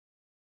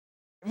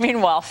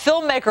Meanwhile,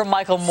 filmmaker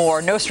Michael Moore,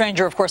 no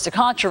stranger, of course, to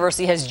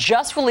controversy, has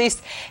just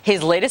released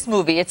his latest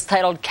movie. It's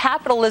titled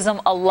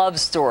Capitalism, A Love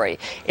Story.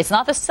 It's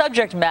not the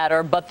subject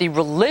matter, but the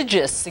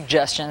religious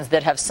suggestions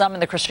that have some in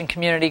the Christian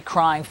community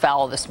crying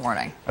foul this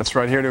morning. That's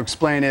right. Here to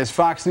explain is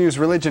Fox News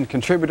religion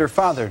contributor,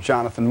 Father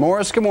Jonathan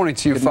Morris. Good morning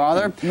to you,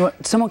 Father. You know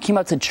what? Someone came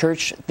out to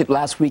church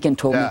last week and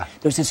told me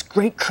there's this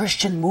great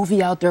Christian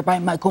movie out there by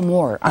Michael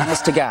Moore.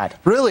 Honest to God.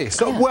 Really?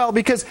 So, well,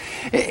 because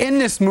in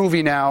this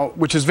movie now,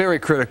 which is very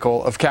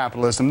critical of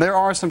capitalism, there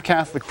are some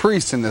Catholic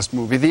priests in this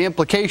movie. The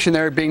implication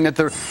there being that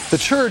the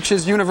church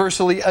is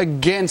universally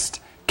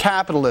against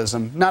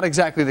capitalism. Not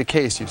exactly the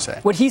case, you say.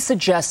 What he's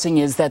suggesting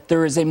is that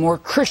there is a more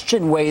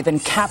Christian way than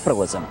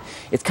capitalism.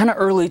 It's kind of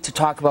early to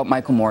talk about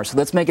Michael Moore, so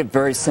let's make it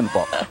very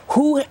simple.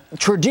 Who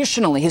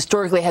traditionally,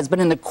 historically, has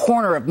been in the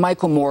corner of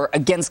Michael Moore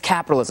against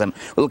capitalism?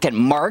 We look at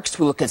Marx,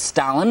 we look at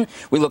Stalin,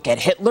 we look at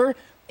Hitler.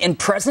 In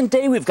present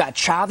day, we've got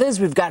Chavez,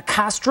 we've got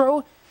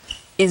Castro.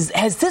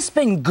 Has this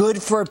been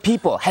good for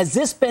people? Has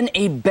this been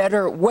a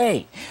better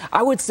way?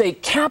 I would say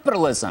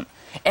capitalism,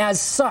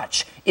 as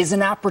such, is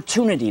an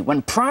opportunity,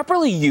 when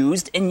properly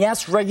used and,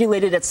 yes,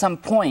 regulated at some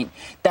point,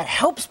 that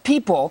helps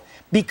people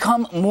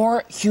become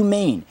more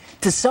humane,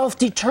 to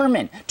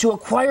self-determine, to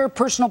acquire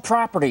personal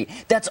property.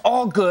 That's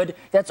all good,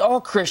 that's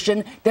all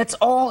Christian, that's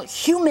all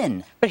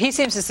human. But he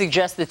seems to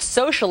suggest that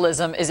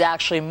socialism is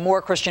actually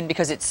more Christian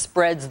because it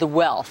spreads the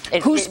wealth.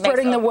 Who's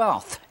spreading the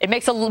wealth? It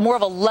makes more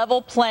of a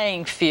level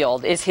playing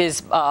field, is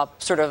his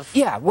sort of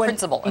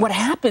principle. What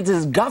happens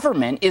is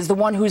government is the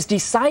one who's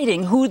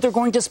deciding who they're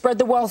going to spread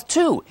the wealth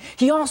to.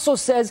 He also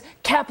says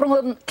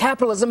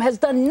capitalism has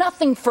done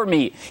nothing for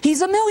me.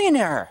 He's a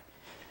millionaire.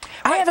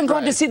 I haven't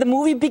gone to see the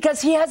movie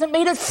because he hasn't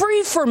made it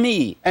free for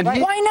me. And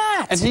why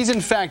not? And he's in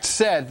fact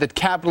said that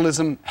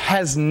capitalism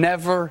has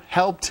never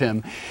helped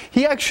him.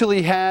 He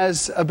actually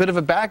has a bit of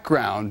a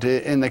background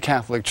in the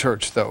Catholic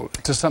Church, though,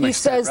 to some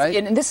extent, he says, right?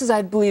 and this is,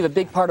 I believe, a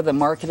big part of the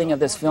marketing of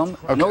this film.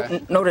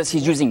 Okay. Notice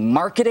he's using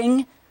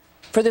marketing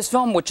for this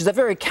film, which is a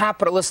very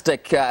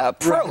capitalistic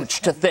approach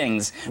to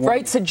things,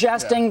 right?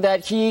 Suggesting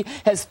that he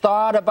has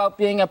thought about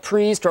being a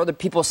priest, or other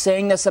people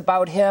saying this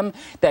about him,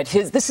 that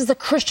this is the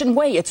Christian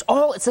way. It's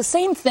the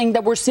same thing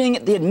that we're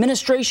seeing the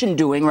administration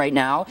doing right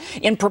now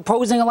in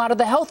proposing a lot of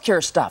the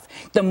healthcare stuff.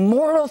 The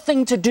moral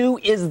thing to do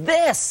is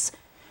this.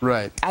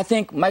 Right. I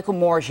think Michael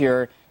Moore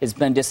here has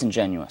been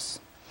disingenuous,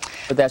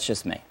 but that's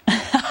just me.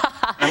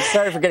 I'm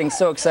sorry for getting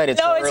so excited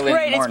so early in the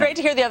morning. It's great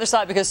to hear the other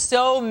side, because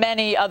so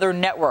many other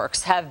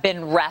networks have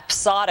been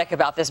rhapsodic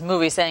about this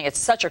movie, saying it's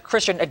such a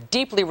Christian, a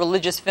deeply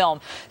religious film.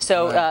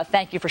 So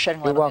thank you for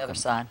shedding light on the other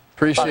side.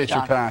 Appreciate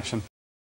your passion.